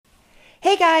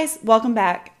Hey guys, welcome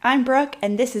back. I'm Brooke,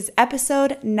 and this is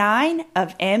episode 9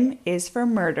 of M is for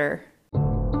Murder.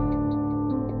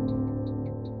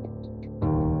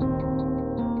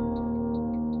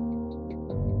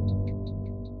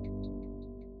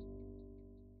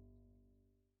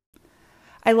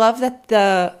 I love that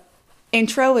the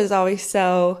intro is always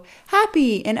so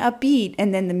happy and upbeat,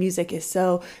 and then the music is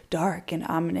so dark and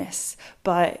ominous.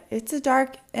 But it's a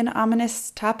dark and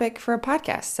ominous topic for a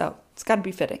podcast, so it's got to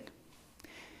be fitting.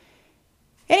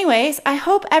 Anyways, I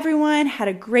hope everyone had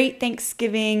a great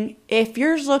Thanksgiving. If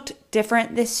yours looked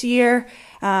different this year,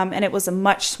 and it was a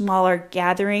much smaller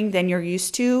gathering than you're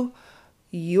used to,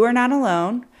 you are not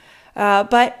alone.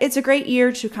 But it's a great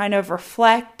year to kind of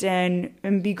reflect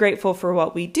and be grateful for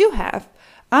what we do have.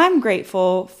 I'm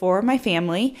grateful for my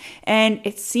family, and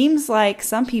it seems like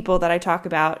some people that I talk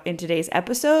about in today's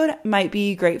episode might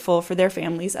be grateful for their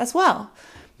families as well,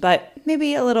 but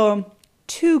maybe a little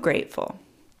too grateful.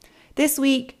 This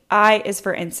week, I is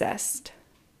for incest.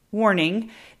 Warning,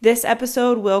 this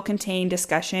episode will contain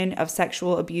discussion of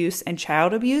sexual abuse and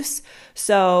child abuse,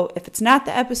 so if it's not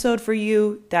the episode for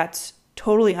you, that's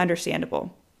totally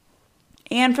understandable.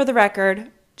 And for the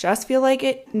record, just feel like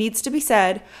it needs to be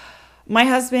said, my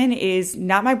husband is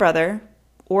not my brother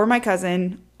or my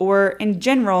cousin or in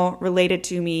general related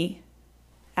to me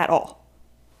at all.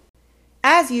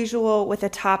 As usual with a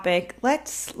topic,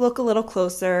 let's look a little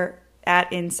closer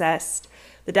at incest,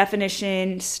 the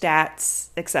definition, stats,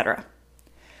 etc.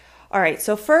 All right,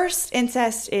 so first,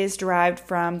 incest is derived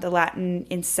from the Latin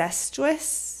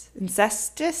incestus,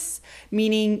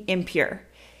 meaning impure.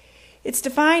 It's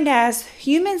defined as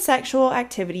human sexual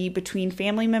activity between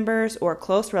family members or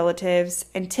close relatives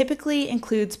and typically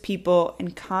includes people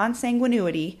in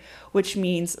consanguinity, which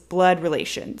means blood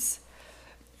relations.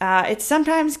 It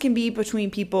sometimes can be between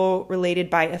people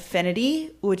related by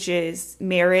affinity, which is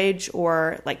marriage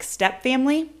or like step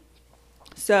family.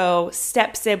 So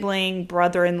step sibling,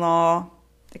 brother-in-law,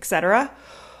 etc.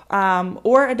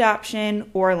 Or adoption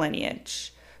or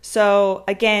lineage. So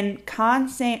again,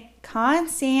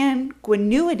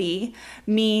 consanguinity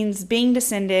means being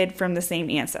descended from the same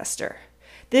ancestor.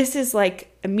 This is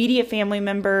like immediate family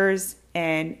members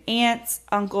and aunts,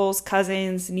 uncles,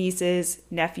 cousins, nieces,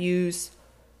 nephews,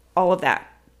 all of that.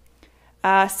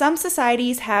 Some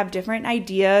societies have different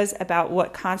ideas about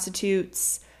what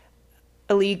constitutes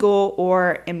illegal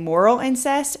or immoral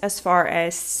incest as far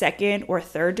as second or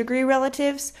third degree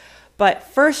relatives, but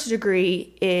first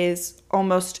degree is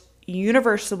almost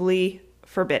universally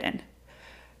forbidden.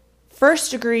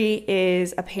 First degree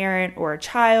is a parent or a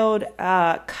child.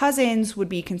 Cousins would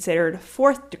be considered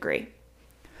fourth degree.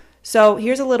 So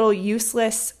here's a little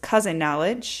useless cousin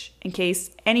knowledge in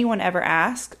case anyone ever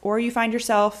asks, or you find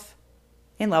yourself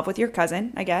in love with your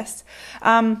cousin, I guess.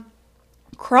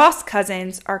 Cross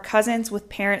cousins are cousins with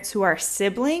parents who are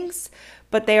siblings,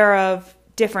 but they are of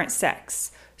different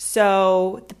sex.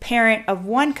 So the parent of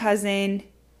one cousin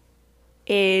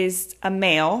is a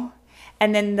male,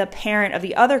 and then the parent of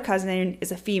the other cousin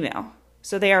is a female.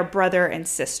 So they are brother and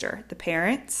sister, the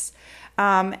parents.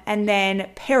 And then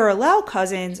parallel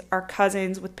cousins are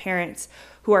cousins with parents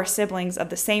who are siblings of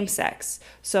the same sex.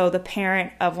 So the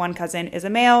parent of one cousin is a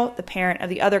male, the parent of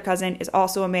the other cousin is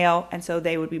also a male, and so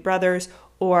they would be brothers,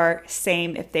 or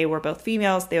same if they were both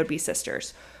females, they would be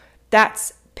sisters.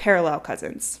 That's parallel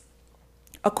cousins.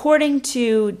 According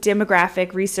to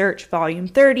Demographic Research, Volume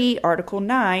 30, Article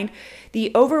 9,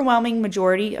 the overwhelming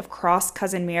majority of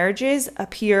cross-cousin marriages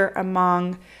appear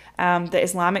among the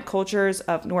Islamic cultures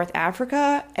of North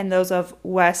Africa and those of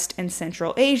West and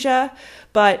Central Asia.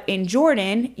 But in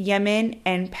Jordan, Yemen,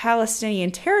 and Palestinian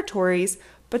territories,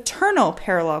 paternal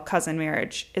parallel cousin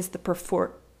marriage is the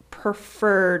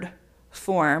preferred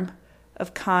form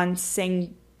of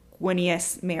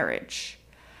consanguineous marriage.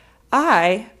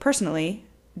 I, personally,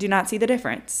 do not see the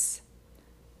difference.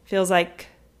 Feels like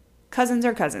cousins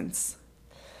are cousins.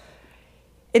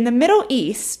 In the Middle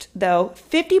East, though,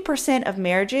 50% of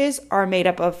marriages are made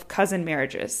up of cousin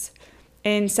marriages.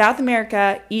 In South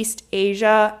America, East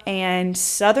Asia, and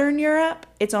Southern Europe,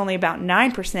 it's only about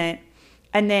 9%.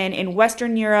 And then in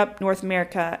Western Europe, North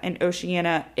America, and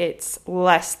Oceania, it's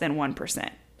less than 1%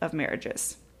 of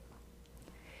marriages.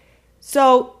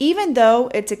 So even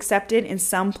though it's accepted in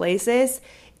some places,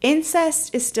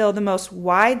 incest is still the most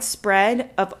widespread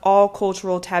of all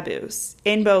cultural taboos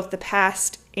in both the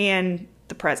past and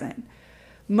the present.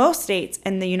 Most states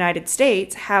in the United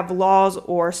States have laws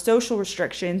or social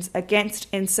restrictions against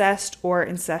incest or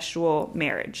incestual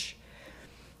marriage.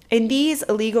 In these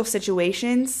illegal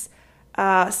situations,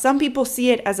 some people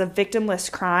see it as a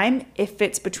victimless crime if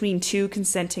it's between two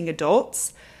consenting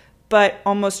adults, but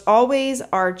almost always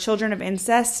are children of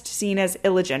incest seen as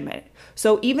illegitimate.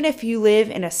 So even if you live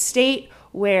in a state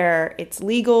where it's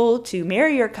legal to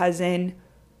marry your cousin,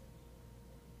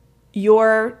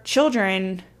 your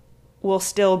children will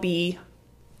still be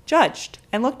judged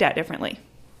and looked at differently,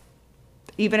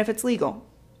 even if it's legal.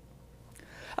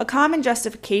 A common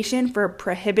justification for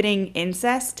prohibiting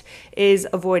incest is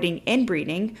avoiding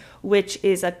inbreeding, which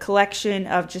is a collection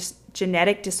of just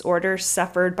genetic disorders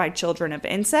suffered by children of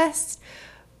incest.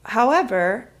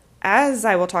 However, as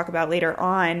I will talk about later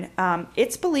on,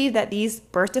 it's believed that these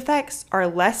birth defects are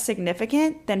less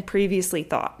significant than previously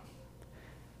thought.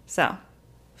 So,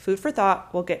 food for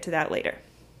thought, we'll get to that later.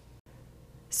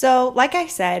 So, like I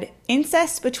said,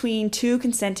 incest between two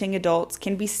consenting adults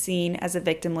can be seen as a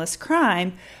victimless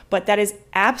crime, but that is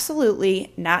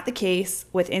absolutely not the case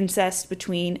with incest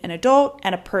between an adult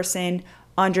and a person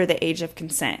under the age of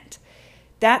consent.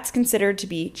 That's considered to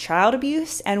be child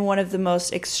abuse, and one of the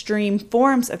most extreme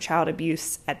forms of child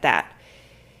abuse at that.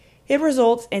 It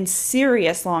results in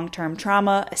serious long-term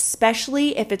trauma,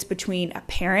 especially if it's between a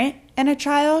parent and a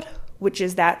child, which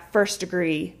is that first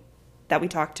degree that we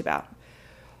talked about.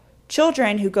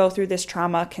 Children who go through this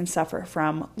trauma can suffer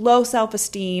from low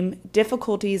self-esteem,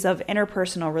 difficulties of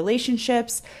interpersonal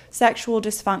relationships, sexual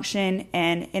dysfunction,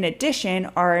 and in addition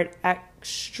are at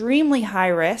extremely high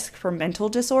risk for mental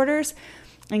disorders,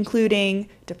 including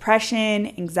depression,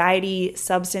 anxiety,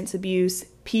 substance abuse,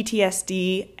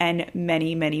 PTSD, and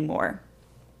many, many more.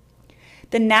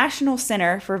 The National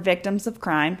Center for Victims of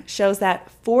Crime shows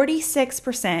that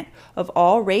 46% of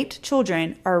all raped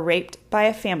children are raped by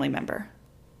a family member.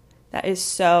 That is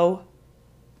so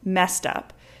messed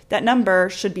up. That number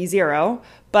should be 0,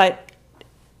 but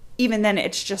even then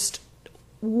it's just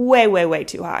way, way, way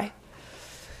too high.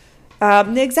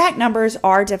 The exact numbers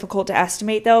are difficult to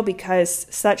estimate, though, because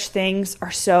such things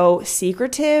are so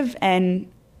secretive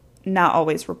and not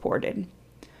always reported.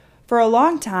 For a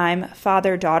long time,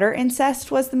 father-daughter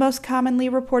incest was the most commonly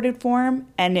reported form,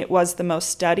 and it was the most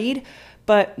studied,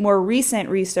 but more recent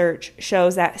research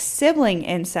shows that sibling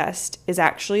incest is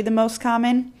actually the most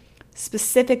common,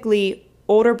 specifically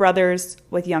older brothers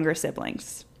with younger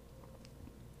siblings.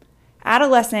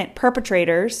 Adolescent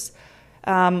perpetrators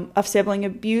of sibling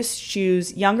abuse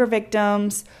choose younger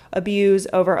victims, abuse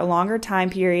over a longer time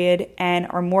period, and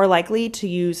are more likely to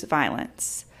use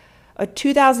violence. A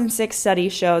 2006 study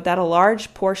showed that a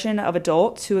large portion of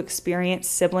adults who experience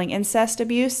sibling incest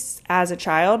abuse as a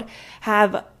child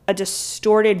have a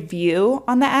distorted view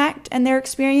on the act and their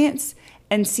experience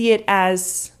and see it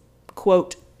as,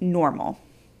 quote, normal.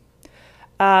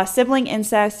 Sibling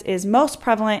incest is most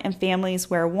prevalent in families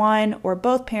where one or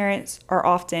both parents are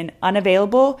often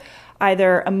unavailable,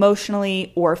 either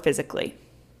emotionally or physically.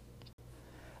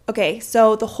 Okay,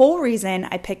 so the whole reason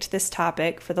I picked this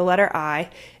topic for the letter I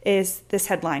is this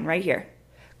headline right here.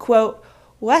 Quote,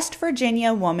 West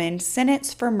Virginia woman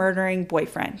sentenced for murdering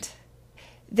boyfriend,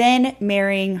 then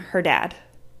marrying her dad,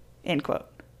 end quote.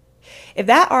 If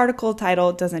that article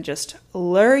title doesn't just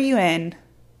lure you in,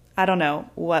 I don't know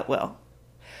what will.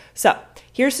 So,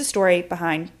 here's the story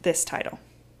behind this title.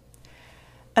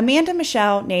 Amanda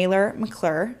Michelle Naylor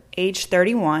McClure, age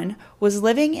 31, was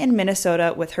living in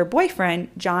Minnesota with her boyfriend,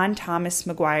 John Thomas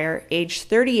McGuire, age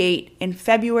 38, in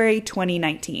February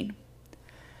 2019.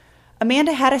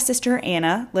 Amanda had a sister,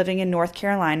 Anna, living in North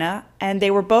Carolina, and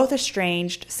they were both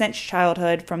estranged since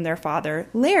childhood from their father,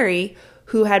 Larry,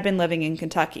 who had been living in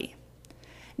Kentucky.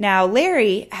 Now,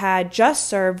 Larry had just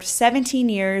served 17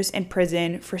 years in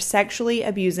prison for sexually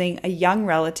abusing a young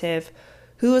relative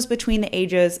who was between the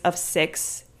ages of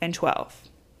 6 and 12.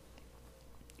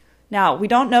 Now, we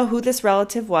don't know who this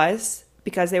relative was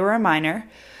because they were a minor,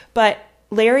 but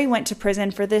Larry went to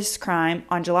prison for this crime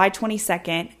on July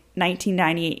 22nd,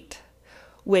 1998,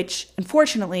 which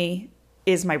unfortunately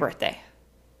is my birthday.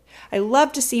 I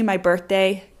love to see my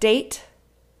birthday date,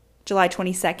 July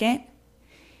 22nd,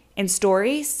 in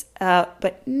stories,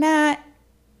 but not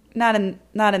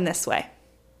in this way.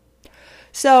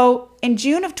 So, in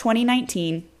June of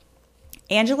 2019,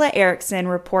 Angela Erickson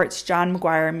reports John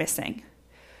McGuire missing.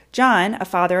 John, a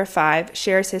father of 5,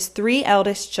 shares his 3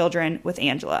 eldest children with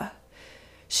Angela.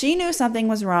 She knew something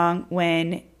was wrong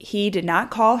when he did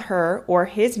not call her or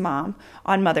his mom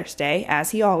on Mother's Day,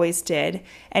 as he always did,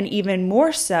 and even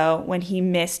more so when he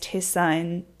missed his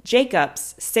son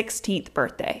Jacob's 16th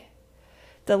birthday.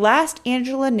 The last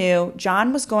Angela knew,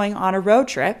 John was going on a road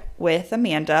trip with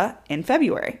Amanda in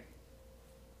February.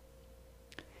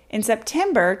 In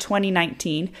September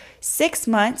 2019, 6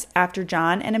 months after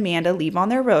John and Amanda leave on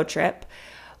their road trip,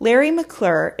 Larry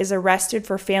McClure is arrested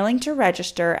for failing to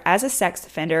register as a sex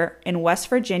offender in West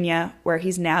Virginia, where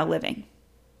he's now living.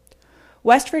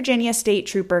 West Virginia State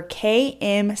Trooper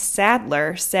K.M.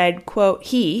 Sadler said, quote,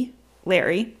 he,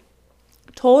 Larry,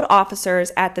 told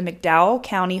officers at the McDowell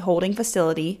County holding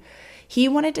facility he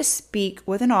wanted to speak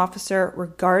with an officer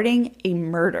regarding a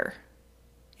murder,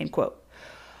 end quote.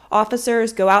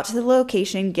 Officers go out to the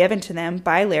location given to them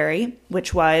by Larry,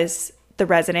 which was the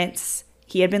residence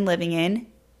he had been living in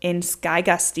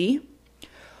Skygusty,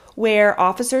 where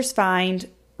officers find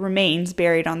remains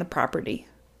buried on the property.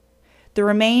 The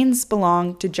remains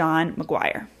belong to John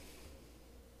McGuire.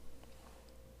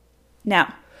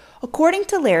 Now, according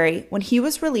to Larry, when he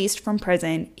was released from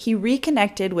prison, he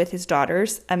reconnected with his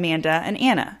daughters, Amanda and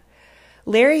Anna.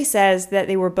 Larry says that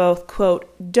they were both,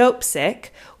 quote, dope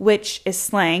sick, which is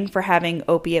slang for having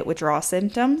opiate withdrawal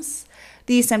symptoms.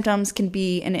 These symptoms can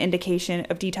be an indication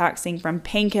of detoxing from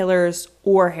painkillers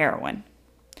or heroin.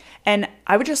 And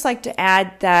I would just like to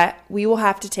add that we will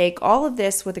have to take all of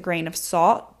this with a grain of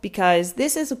salt because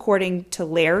this is according to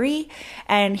Larry,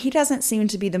 and he doesn't seem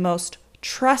to be the most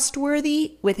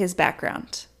trustworthy with his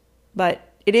background.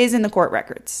 But it is in the court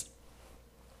records.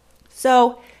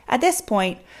 So, at this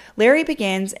point, Larry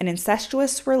begins an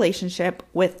incestuous relationship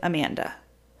with Amanda.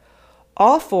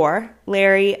 All four,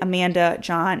 Larry, Amanda,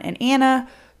 John, and Anna,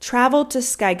 traveled to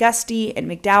Skygusty in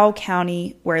McDowell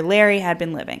County, where Larry had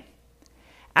been living.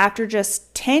 After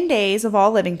just 10 days of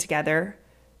all living together,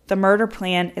 the murder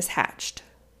plan is hatched.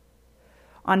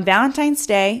 On Valentine's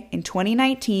Day in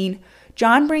 2019,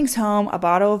 John brings home a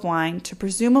bottle of wine to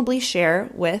presumably share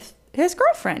with his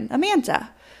girlfriend,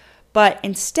 Amanda. But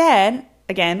instead,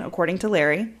 again, according to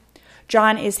Larry,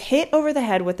 John is hit over the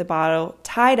head with the bottle,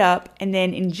 tied up, and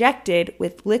then injected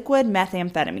with liquid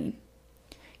methamphetamine.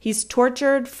 He's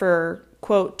tortured for,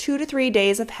 quote, 2 to 3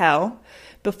 days of hell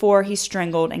before he's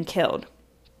strangled and killed.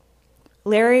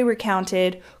 Larry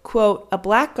recounted, quote, a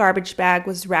black garbage bag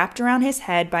was wrapped around his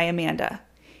head by Amanda.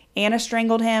 Anna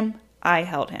strangled him. I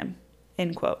held him,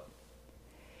 end quote.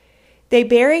 They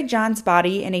buried John's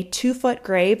body in a 2-foot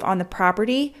grave on the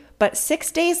property, but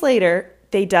 6 days later,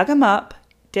 they dug him up,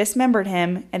 dismembered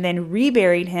him, and then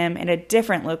reburied him in a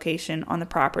different location on the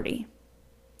property.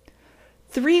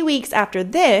 3 weeks after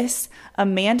this,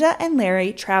 Amanda and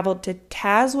Larry traveled to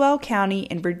Tazewell County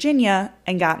in Virginia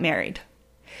and got married.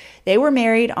 They were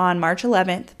married on March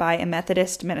 11th by a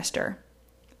Methodist minister.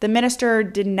 The minister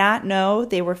did not know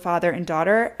they were father and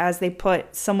daughter, as they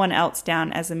put someone else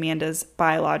down as Amanda's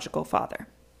biological father.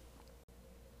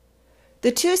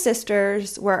 The two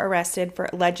sisters were arrested for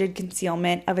alleged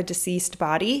concealment of a deceased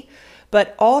body,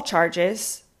 but all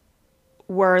charges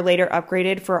were later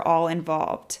upgraded for all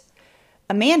involved.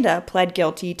 Amanda pled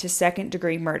guilty to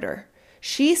second-degree murder.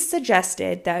 She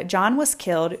suggested that John was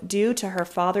killed due to her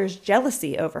father's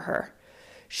jealousy over her.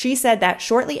 She said that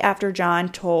shortly after John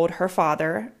told her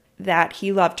father that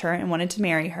he loved her and wanted to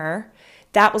marry her,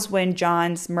 that was when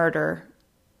John's murder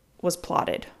was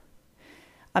plotted.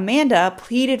 Amanda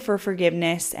pleaded for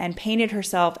forgiveness and painted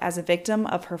herself as a victim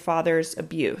of her father's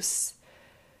abuse.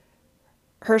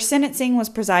 Her sentencing was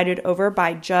presided over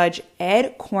by Judge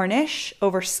Ed Cornish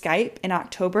over Skype in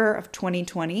October of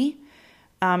 2020.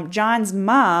 John's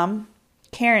mom,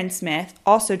 Karen Smith,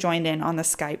 also joined in on the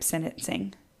Skype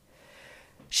sentencing.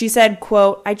 She said,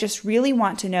 quote, I just really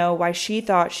want to know why she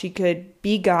thought she could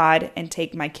be God and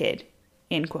take my kid,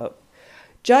 end quote.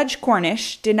 Judge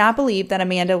Cornish did not believe that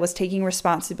Amanda was taking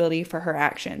responsibility for her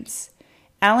actions.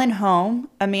 Alan Home,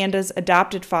 Amanda's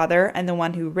adopted father and the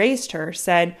one who raised her,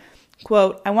 said,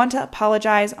 quote, I want to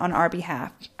apologize on our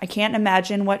behalf. I can't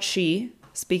imagine what she,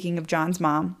 speaking of John's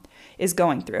mom, is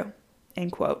going through,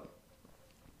 end quote.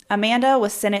 Amanda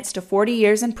was sentenced to 40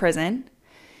 years in prison,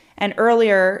 and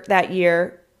earlier that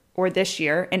year, or this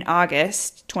year, in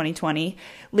August 2020,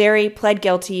 Larry pled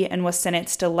guilty and was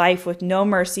sentenced to life with no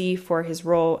mercy for his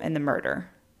role in the murder.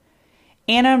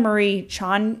 Anna Marie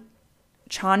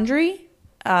Chaudhry,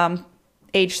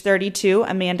 age 32,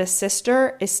 Amanda's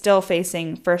sister, is still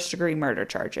facing first-degree murder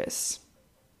charges.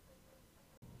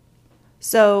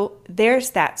 So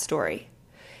there's that story.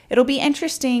 It'll be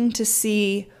interesting to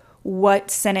see what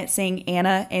sentencing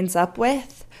Anna ends up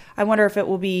with. I wonder if it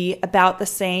will be about the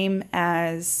same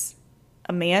as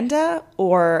Amanda,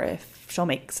 or if she'll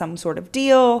make some sort of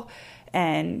deal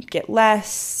and get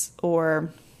less,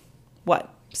 or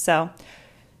what. So,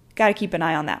 got to keep an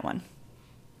eye on that one.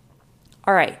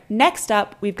 All right, next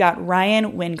up, we've got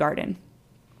Ryan Wingarden.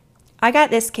 I got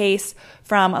this case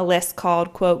from a list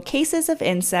called, quote, Cases of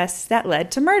Incest That Led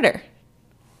to Murder.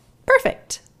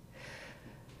 Perfect.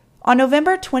 On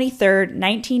November 23rd,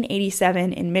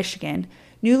 1987, in Michigan,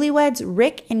 Newlyweds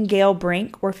Rick and Gail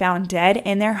Brink were found dead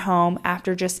in their home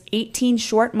after just 18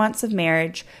 short months of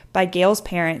marriage by Gail's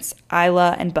parents,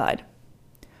 Isla and Bud.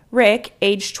 Rick,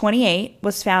 aged 28,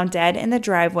 was found dead in the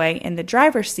driveway in the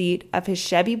driver's seat of his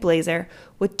Chevy Blazer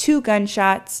with 2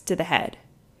 gunshots to the head.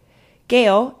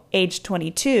 Gail, aged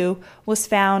 22, was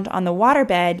found on the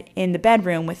waterbed in the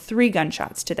bedroom with 3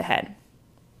 gunshots to the head.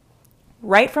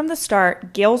 Right from the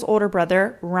start, Gail's older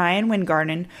brother, Ryan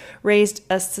Wingarden, raised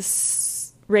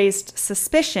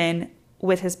suspicion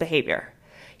with his behavior.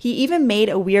 He even made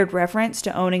a weird reference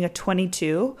to owning a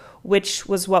 .22, which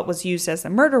was what was used as a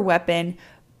murder weapon,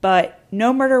 but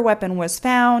no murder weapon was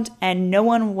found and no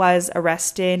one was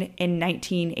arrested in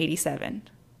 1987.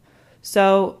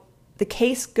 So the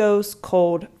case goes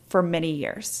cold for many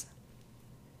years.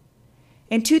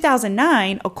 In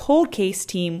 2009, a cold case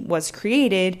team was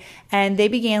created and they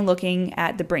began looking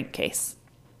at the Brink case.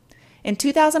 In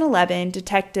 2011,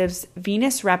 detectives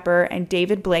Venus Repper and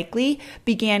David Blakely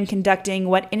began conducting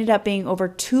what ended up being over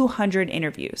 200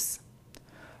 interviews.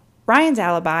 Ryan's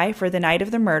alibi for the night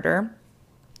of the murder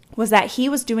was that he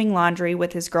was doing laundry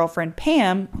with his girlfriend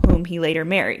Pam, whom he later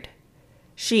married.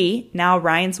 She, now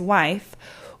Ryan's wife,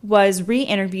 was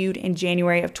re-interviewed in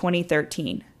January of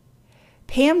 2013.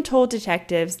 Pam told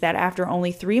detectives that after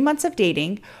only 3 months of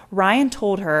dating, Ryan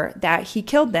told her that he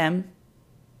killed them,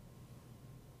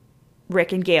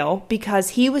 Rick and Gail,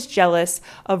 because he was jealous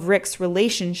of Rick's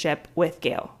relationship with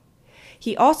Gail.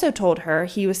 He also told her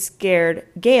he was scared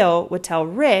Gail would tell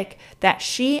Rick that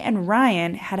she and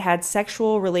Ryan had had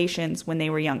sexual relations when they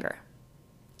were younger.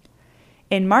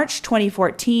 In March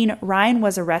 2014, Ryan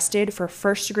was arrested for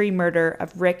first-degree murder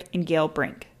of Rick and Gail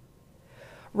Brink.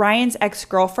 Ryan's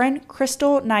ex-girlfriend,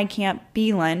 Crystal Nijkamp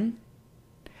Beelen,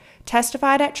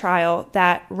 testified at trial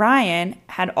that Ryan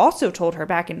had also told her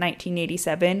back in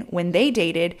 1987 when they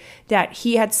dated that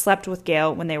he had slept with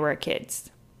Gail when they were kids.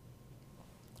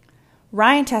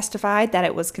 Ryan testified that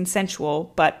it was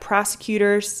consensual, but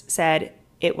prosecutors said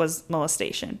it was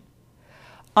molestation.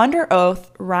 Under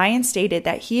oath, Ryan stated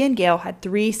that he and Gail had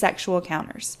 3 sexual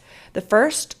encounters. The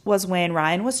first was when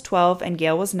Ryan was 12 and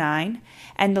Gail was 9,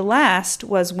 and the last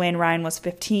was when Ryan was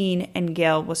 15 and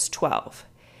Gail was 12.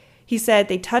 He said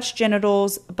they touched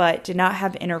genitals but did not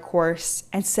have intercourse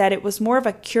and said it was more of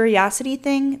a curiosity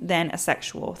thing than a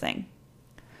sexual thing.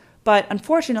 But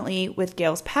unfortunately, with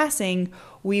Gail's passing,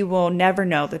 we will never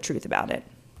know the truth about it.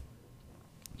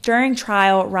 During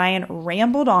trial, Ryan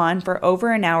rambled on for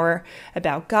over an hour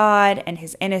about God and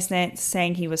his innocence,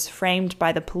 saying he was framed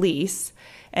by the police,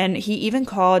 and he even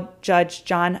called Judge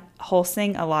John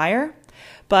Hulsing a liar.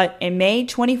 But in May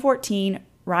 2014,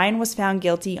 Ryan was found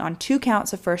guilty on 2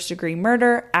 counts of first-degree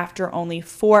murder after only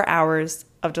 4 hours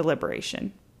of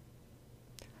deliberation.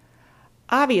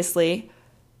 Obviously,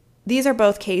 these are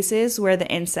both cases where the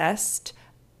incest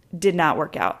did not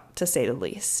work out, to say the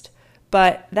least.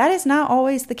 But that is not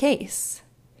always the case.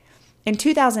 In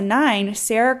 2009,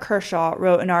 Sarah Kershaw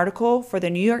wrote an article for the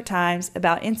New York Times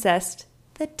about incest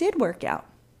that did work out.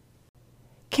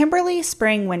 Kimberly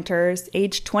Spring Winters,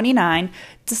 age 29,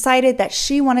 decided that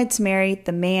she wanted to marry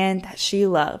the man that she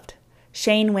loved,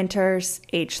 Shane Winters,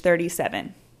 age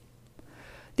 37.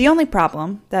 The only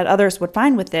problem that others would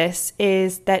find with this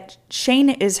is that Shane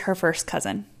is her first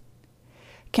cousin.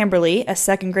 Kimberly, a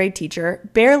second-grade teacher,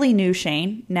 barely knew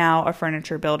Shane, now a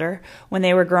furniture builder, when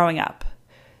they were growing up.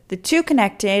 The two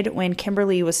connected when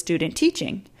Kimberly was student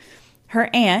teaching. Her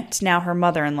aunt, now her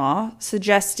mother-in-law,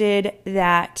 suggested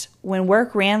that when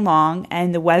work ran long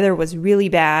and the weather was really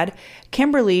bad,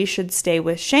 Kimberly should stay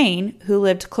with Shane, who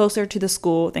lived closer to the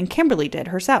school than Kimberly did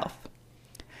herself.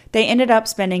 They ended up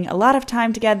spending a lot of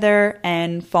time together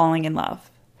and falling in love.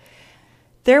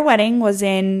 Their wedding was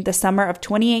in the summer of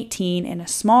 2018 in a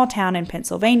small town in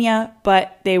Pennsylvania,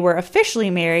 but they were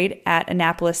officially married at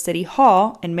Annapolis City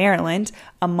Hall in Maryland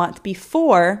a month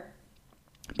before,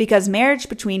 because marriage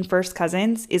between first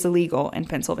cousins is illegal in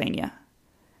Pennsylvania.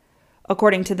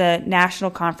 According to the National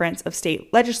Conference of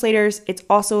State Legislators, it's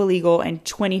also illegal in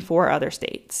 24 other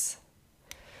states.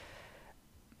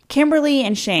 Kimberly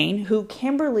and Shane, who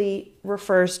Kimberly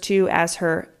refers to as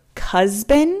her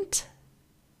husband,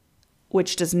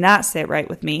 which does not sit right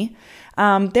with me,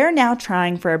 they're now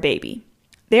trying for a baby.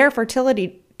 Their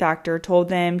fertility doctor told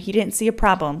them he didn't see a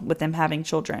problem with them having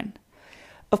children.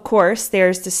 Of course,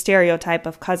 there's the stereotype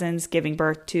of cousins giving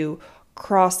birth to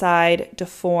cross-eyed,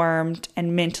 deformed,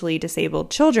 and mentally disabled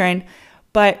children,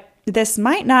 but this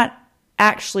might not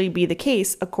actually be the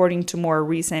case according to more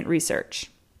recent research.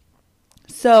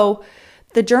 So,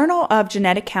 the Journal of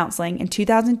Genetic Counseling in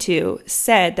 2002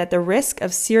 said that the risk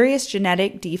of serious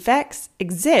genetic defects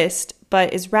exists,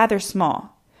 but is rather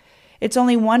small. It's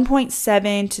only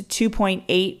 1.7 to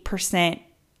 2.8%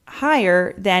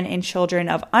 higher than in children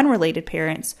of unrelated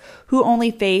parents who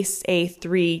only face a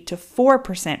 3 to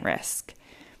 4% risk.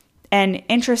 And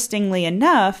interestingly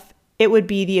enough, it would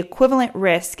be the equivalent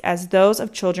risk as those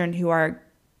of children who are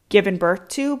given birth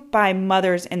to by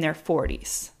mothers in their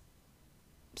 40s.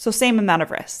 So same amount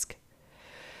of risk.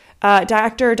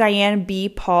 Dr. Diane B.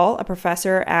 Paul, a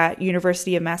professor at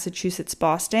University of Massachusetts,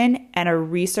 Boston, and a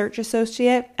research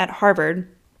associate at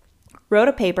Harvard, wrote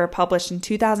a paper published in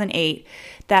 2008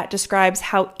 that describes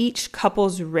how each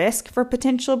couple's risk for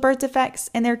potential birth defects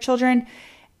in their children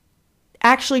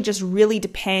actually just really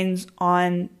depends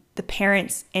on the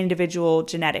parent's individual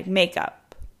genetic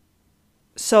makeup.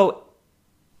 So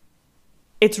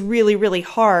it's really, really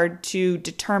hard to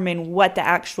determine what the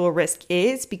actual risk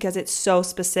is because it's so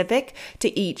specific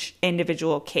to each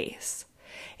individual case.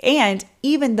 And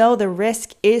even though the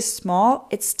risk is small,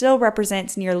 it still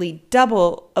represents nearly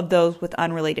double of those with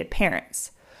unrelated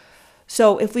parents.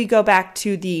 So if we go back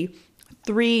to the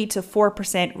 3 to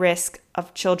 4% risk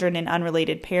of children in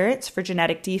unrelated parents for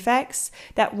genetic defects,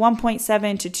 that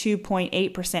 1.7 to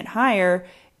 2.8% higher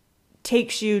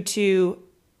takes you to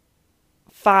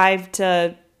 5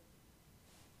 to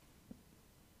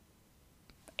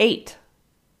 8%.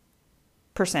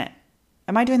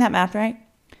 Am I doing that math right?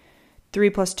 3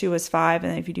 plus 2 is 5,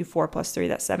 and then if you do 4 plus 3,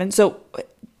 that's 7. So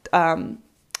 5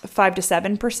 to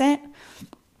 7%,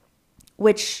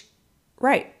 which,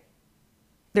 right,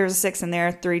 there's a 6 in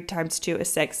there. 3 times 2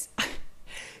 is 6.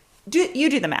 You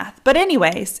do the math. But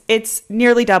anyways, it's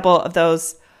nearly double of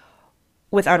those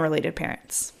with unrelated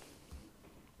parents.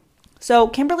 So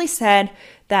Kimberly said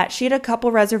that she had a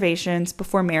couple reservations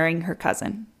before marrying her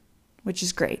cousin, which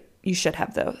is great. You should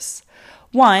have those.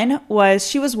 One was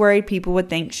she was worried people would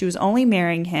think she was only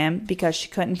marrying him because she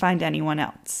couldn't find anyone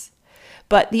else.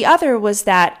 But the other was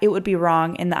that it would be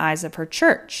wrong in the eyes of her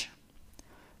church.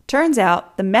 Turns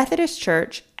out the Methodist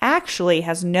Church actually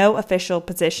has no official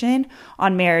position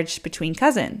on marriage between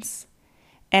cousins.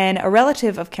 And a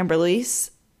relative of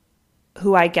Kimberly's,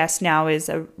 who I guess now is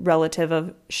a relative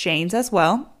of Shane's as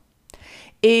well,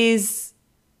 is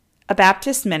a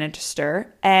Baptist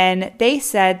minister, and they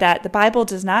said that the Bible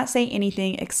does not say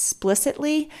anything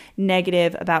explicitly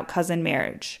negative about cousin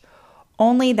marriage,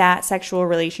 only that sexual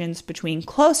relations between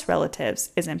close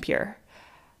relatives is impure,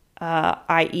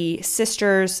 i.e.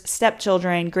 sisters,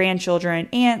 stepchildren, grandchildren,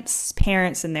 aunts,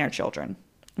 parents and their children,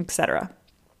 etc.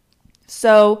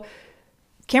 So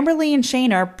Kimberly and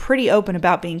Shane are pretty open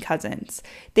about being cousins.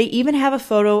 They even have a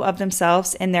photo of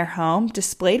themselves in their home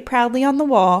displayed proudly on the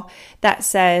wall that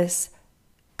says,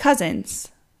 "Cousins,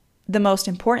 the most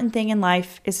important thing in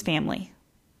life is family,"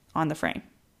 on the frame.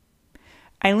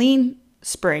 Eileen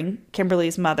Spring,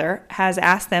 Kimberly's mother, has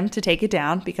asked them to take it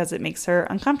down because it makes her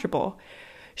uncomfortable.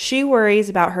 She worries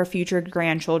about her future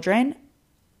grandchildren,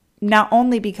 not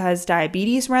only because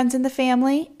diabetes runs in the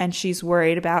family and she's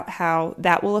worried about how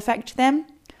that will affect them,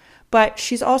 but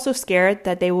she's also scared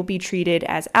that they will be treated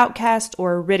as outcast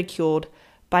or ridiculed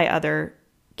by other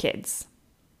kids.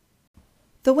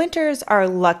 The Winters are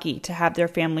lucky to have their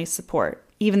family's support,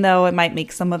 even though it might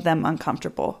make some of them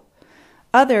uncomfortable.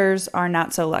 Others are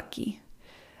not so lucky.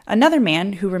 Another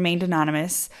man, who remained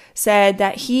anonymous, said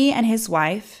that he and his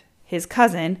wife, his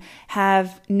cousin,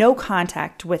 have no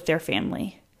contact with their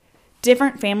family.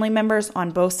 Different family members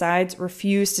on both sides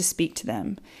refuse to speak to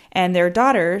them, and their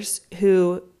daughters,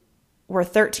 who were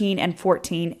 13 and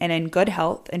 14 and in good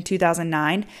health in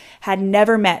 2009, had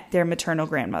never met their maternal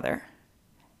grandmother.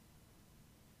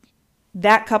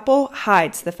 That couple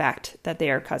hides the fact that they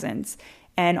are cousins,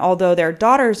 and although their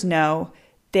daughters know,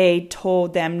 they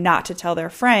told them not to tell their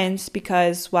friends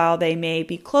because while they may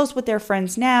be close with their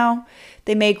friends now,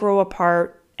 they may grow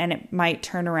apart and it might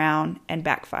turn around and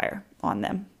backfire on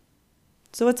them.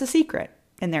 So it's a secret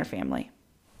in their family.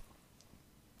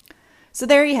 So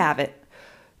there you have it.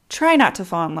 Try not to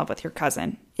fall in love with your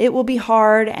cousin. It will be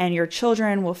hard and your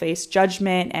children will face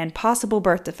judgment and possible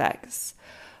birth defects.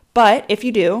 But if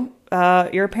you do,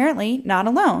 you're apparently not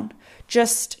alone.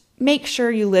 Just make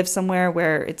sure you live somewhere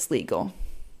where it's legal.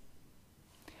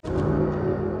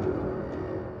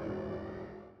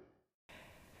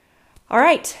 All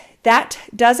right, that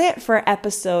does it for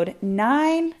episode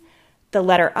 9, the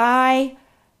letter I.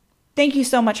 Thank you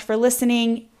so much for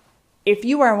listening. If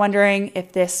you are wondering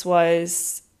if this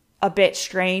was a bit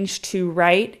strange to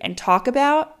write and talk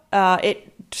about,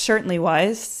 it certainly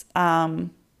was. A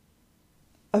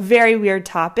very weird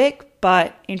topic,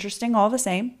 but interesting all the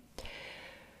same.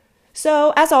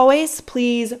 So, as always,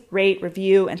 please rate,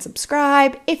 review, and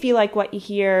subscribe. If you like what you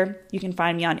hear, you can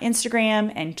find me on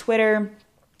Instagram and Twitter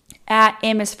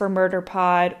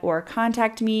atamisformurderpod or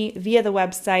contact me via the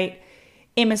website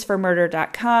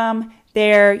amisformurder.com.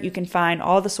 There you can find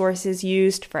all the sources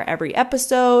used for every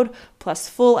episode, plus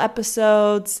full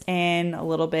episodes and a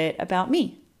little bit about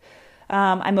me.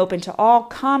 I'm open to all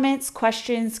comments,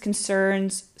 questions,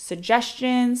 concerns,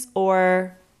 suggestions,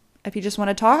 or if you just want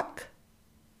to talk,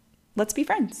 let's be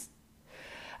friends.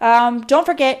 Don't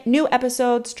forget, new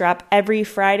episodes drop every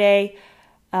Friday.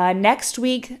 Next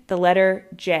week, the letter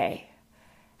J.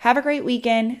 Have a great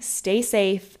weekend, stay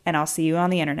safe, and I'll see you on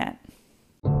the internet.